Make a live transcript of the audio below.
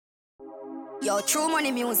Yo,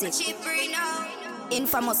 TruMoneyMusiq.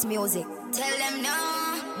 Infamous Musiq. Tell them no.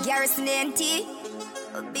 Garrison NT.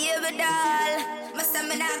 BabyDall. Must have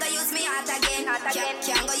me now go use me out again.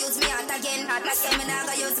 Can't go use me out again. Must have me now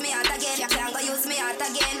go use me out again. Can't go use me out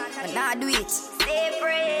again. But nah do it. Stay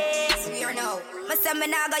free. Swear no. Must have me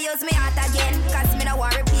now go use me out again. Cause me no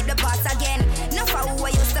want repeat the past again. No for who I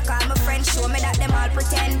used to call my friends. Show me that them all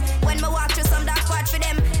pretend. When me walk through some dark part for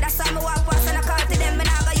them, that's why me walk past and I call to them. Me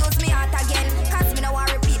now go use me out again. Cause me no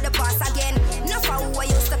want repeat the past again. No for who I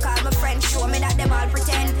used to call my friends. Show me that them all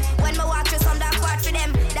pretend. When me walk through some dark part for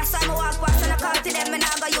them, that's why me walk past and I call to them. Me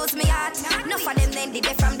now go use me out. No for them then did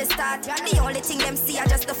it from the start. The only thing them see are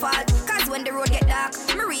just the fault. Cause when the road get dark,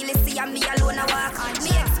 me really see and me alone I walk.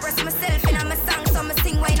 Me express myself in my song, so me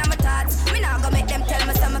sing when I'm a thoughts. Me now go make them tell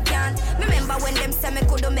me so me can't. Me remember when them say me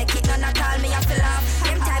couldn't make it, none at all. Me have to laugh.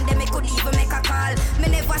 Them time them me could even make a call. Me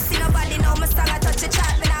never see nobody know my song I touch the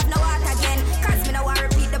chat. Me have no heart again. Cause me no want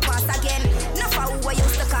repeat the past again. No for who I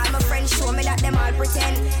used to call my friends. Show me that them all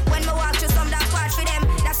pretend. When me walk through some dark part for them,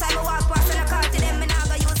 that's why me walk past and I call to them. Me now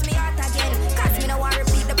go use me heart again. Cause me no want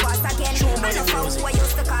repeat the past again. And no for who I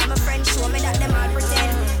used to call my friends. Show me that them all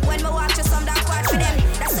pretend. When me walk through some dark part for them,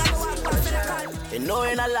 that's why me walk past and I call. You know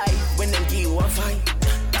in a life when them give you a fight,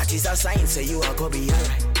 that is a sign say you are gonna be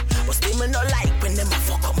alright. But still me no like when them a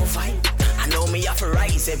fuck up my vibe. I know me have to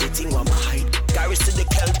rise everything on my hide. Carries to the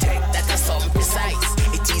Celtic, that is something precise.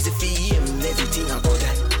 It's easy for him, everything I go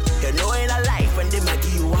that. You know in a life when them a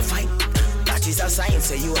give you a fight, that is a sign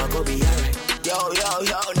say you are gonna be alright. Yo,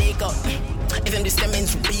 Nico. If them this them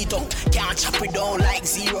to beat up, can't chop it down like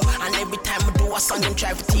zero. And every time I do a song, them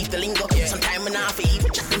try to teach the lingo. Sometimes I'm not for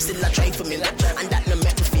even chat, them still a try for me. And that no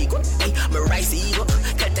make me feel good. Hey, me rise the ego.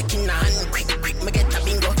 Cut the king hand, quick, me get a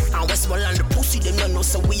bingo. And Westmoreland the pussy, them no know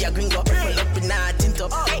so we a gringo. Pull up in a tint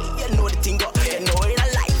up, hey, you know the thing go. You know in a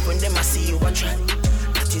life when them a see you a try.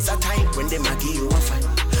 That is a time when them a give you a fight.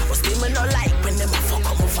 But still me no like when them a fuck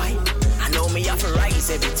up my vibe. I know me have to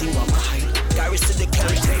rise everything on my hide. Carries to the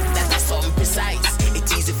Celtic, that is something precise.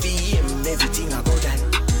 It's easy for him, everything I go down.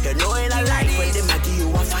 You know in a life when them a give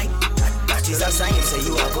you a fight, that is a sign say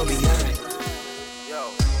you are gonna be alright. Yo,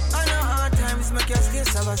 I know hard times make you stay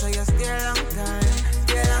sober, so you stay a long time,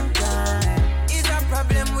 stay a long time. Is a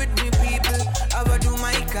problem with me people? I will do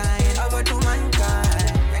my kind, I will do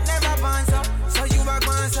mankind. You never born so you are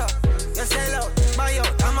gone so. You sell out, buy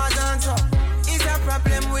out, Amazon so. Is a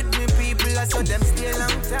problem with me people? I saw them stay a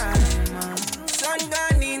long time. Sun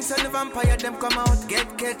gone in, so the vampire them come out.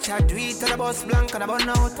 Get catch, I do it till the boss blank and I burn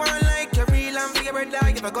out. One like you real and favorite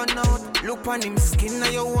dog if I gone out. Look on him skin, now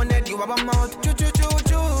you want it, you have a mouth. Choo choo choo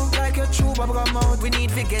choo, like your true bubble come out. We need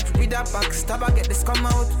to get rid of backstab and get this come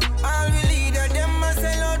out. All we leader, them must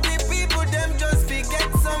sell out the people, them just forget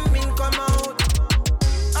some income out.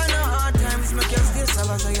 I know hard times make you stay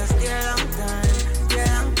sober, so you stay a long time, stay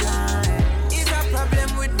a long time. Is a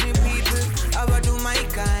problem with me people, I will do my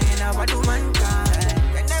kind, I will do mankind.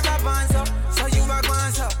 You never born so you are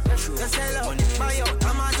gone so. You sell out, buy out,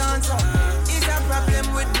 Amazon so. Is a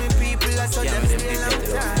problem with me people, I saw them stay a long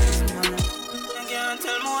time. You can't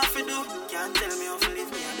tell me what to do, can't tell me how to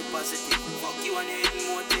live, me I do positive. Fuck you and you eat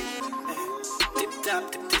more thing. Tip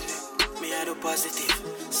top, me I do positive.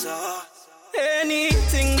 So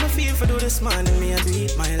anything I feel for do this morning, me I do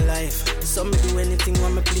it my life. So me do anything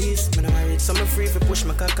when me please. Me no worried, so me free for push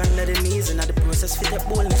my cock under the knees. And at the process fit that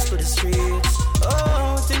boldness to the streets.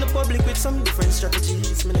 Oh, out in the public with some different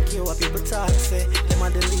strategies. Me no care what people talk, say them are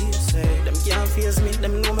the leaves, say them can't face me,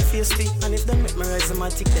 them know me face it. And if them make me rise my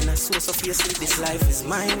tick, then I so face it. This life is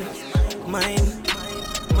mine, mine,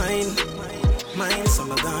 mine, mine. So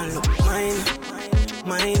me gone look mine,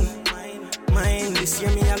 mine, mine. This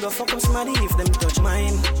year me I go fuck up somebody if them touch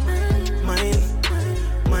mine, mine,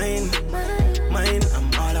 mine, mine. I'm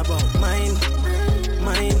all about mine,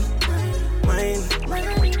 mine, mine,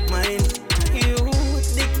 mine. You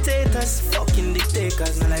dictators, fucking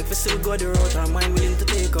dictators. Not like we still go the road or mind willing to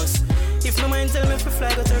take us. If no mind tell me if we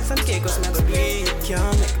fly go Turks and Caicos, me go do it.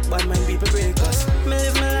 Can't make bad mind people break us. Me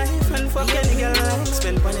live my life and fuck any girl I like.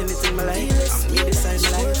 Spend on anything my life, I'm me decide my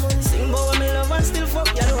life. Sing about what me love and still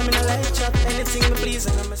fuck y'all when me no like chat. Anything me please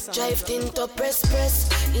and I'm a song. Drive into press.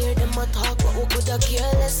 Hear them a talk but who coulda care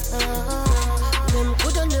less. Them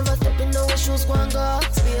coulda never step in our shoes, go and go.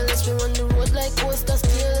 Fearless, we run the road like coasters,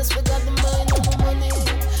 fearless. We got the mind on the money.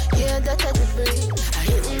 Yeah, that I be free. I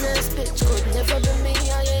hit in this bitch, could never be me.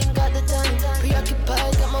 I ain't got the time.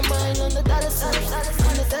 Preoccupied, got my mind on the dollar sign.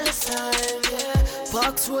 On the dollar sign, yeah.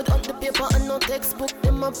 Parks road on the paper and no textbook.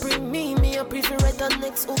 Them a pre me a pre for write on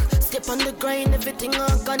next hook. Step on the grind, everything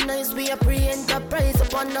organized. We a pre-enterprise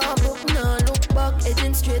upon our book. Nah, look back,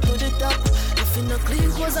 heading straight to the top. in the clean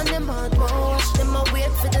clothes and them hard wash. Them a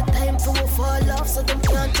wait for the time for we fall off, so them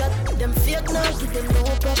can't chat. Them fake now, give them no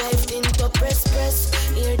prep. Drive into press.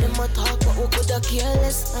 Hear them a talk, but we coulda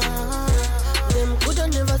careless. Them coulda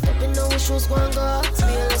never step in no shoes, go and go.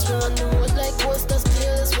 Fearless, we on the road like coasters,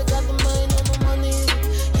 fearless. We got the mind on the money.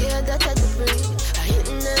 Yeah, that I the breed. I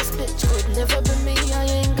hitting this bitch, could never be me. I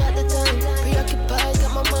ain't got the time. Preoccupied,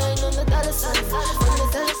 got my mind on the dollar signs.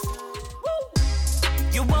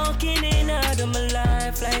 You're walking in out of my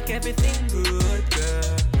life like everything good,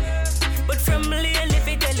 girl. But from lately, if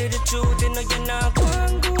I tell you the truth, you know you're not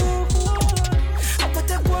going good.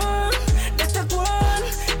 But I want, that I want.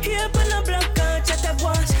 Here up on a block, chat I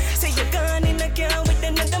want. Say you're gone in a car with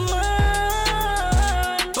another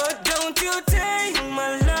man. But don't you take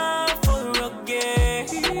my love for a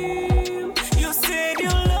game. You said you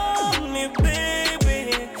love me,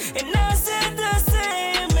 baby, and I said the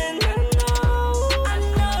same. And I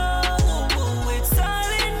know it's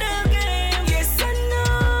all in the game. Yes, I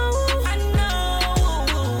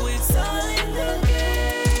know it's all in the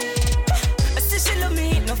game. I say she love me,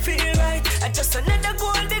 it no feel right. I just another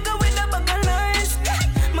gold digger with a bag of lies.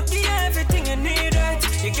 Ma give you everything you need, right?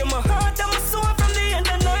 You give my heart and my soul from the end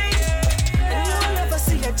of the night. And you'll never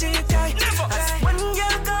see a Jae-Kai. As one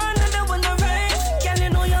girl gone, another one arrive. Girl, you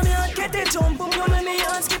know you're me heart get it jump. You make me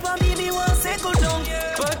heart skip and baby won't settle down.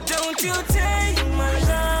 But don't you take my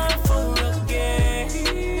love for a game.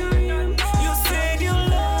 You said you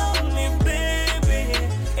love me, baby,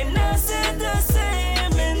 and I said the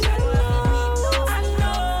same. And I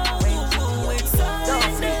know it's all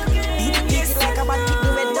in the game. Beat it like a bad kick the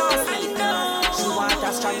red dog. She want a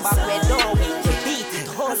strong back red dog.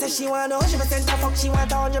 I say she want 100% of fuck, she want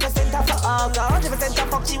 100% of fuck. 100% of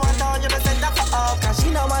fuck, she want 100% of fuck. Cause she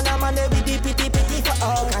no want a man that be pity for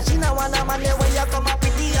fuck. Cause she no want a man that when you come up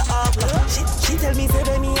pretty up. She tell me say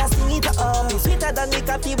when me a sing it up. Me sweeter than the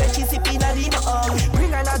coffee when she sipping a rim up.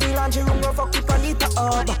 Bring her to the laundry room, go fuck it on it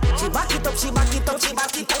up. She back it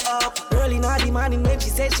up. Early in the morning when she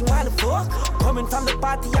said she want to fuck. Coming from the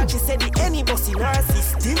party and she said the any boss in her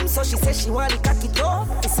system. So she said she want to cock it up.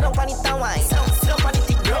 Sit up on it and wine. Sit up on it.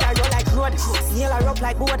 Roll like road, nail her up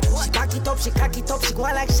like board. She back it up, she cock it up, she go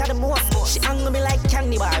like shadow most. She hang me like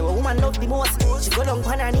candy bar, where woman love the most. She go down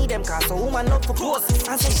when I need them cause so woman love for close.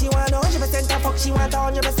 I say she want 100% of fuck, she want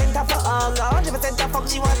 100% of fuck. 100% of fuck,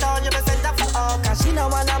 she want 100% of fuck. Cause she no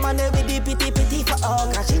want a man that be pity for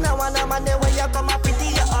fuck. Cause she no want a man that when you come up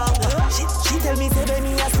pretty up. She tell me say when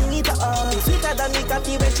me a sing it up. Sweeter than the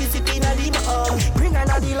coffee when she sipping a rim up. Bring her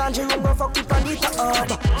to the laundry room, go fuck it on it up.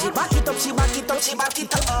 She back it up, she back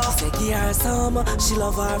it up. Say Jae Summer, she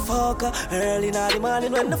love her fucker. Early in the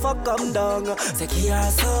morning when the fuck come down. Say Jae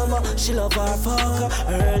Summer, she love her fucker.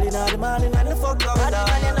 Early in the morning when the fuck come down.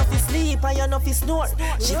 And you know fi sleep and you know fi snore.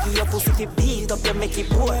 She give your pussy fi beat up, you make it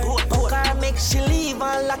poor. Fuck her make she leave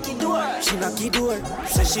and lock the door. She knock the door,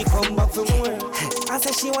 say she come back for more. I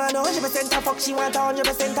say she want 100% of fuck, she want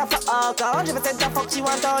 100% of fuck. 100% of fuck, she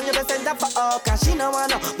want 100% of fuck. Cause she no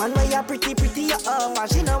want no man where you pretty up. And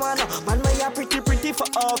she no want no man where you pretty for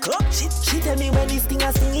fuck. She tell me when this thing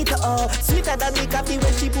I sing it up. Sweeter than the coffee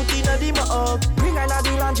when she put in a dim up. Bring her to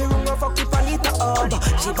the laundry room, go fuck it on it up.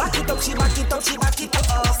 She back it up.